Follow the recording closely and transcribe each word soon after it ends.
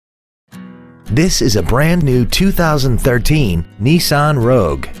This is a brand new 2013 Nissan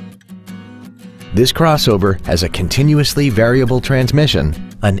Rogue. This crossover has a continuously variable transmission,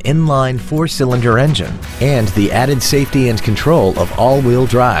 an inline 4-cylinder engine, and the added safety and control of all-wheel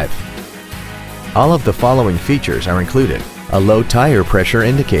drive. All of the following features are included: a low tire pressure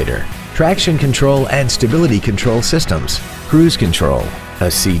indicator, traction control and stability control systems, cruise control,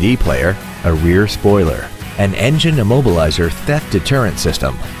 a CD player, a rear spoiler, an engine immobilizer theft deterrent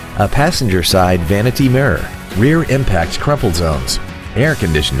system, a passenger side vanity mirror, rear impact crumple zones, air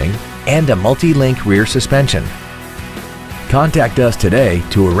conditioning, and a multi-link rear suspension. Contact us today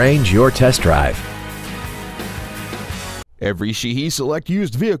to arrange your test drive. Every Sheehy Select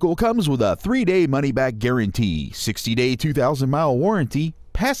used vehicle comes with a 3-day money-back guarantee, 60-day 2,000-mile warranty,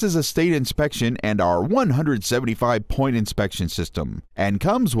 passes a state inspection and our 175-point inspection system, and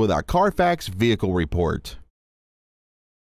comes with a Carfax vehicle report.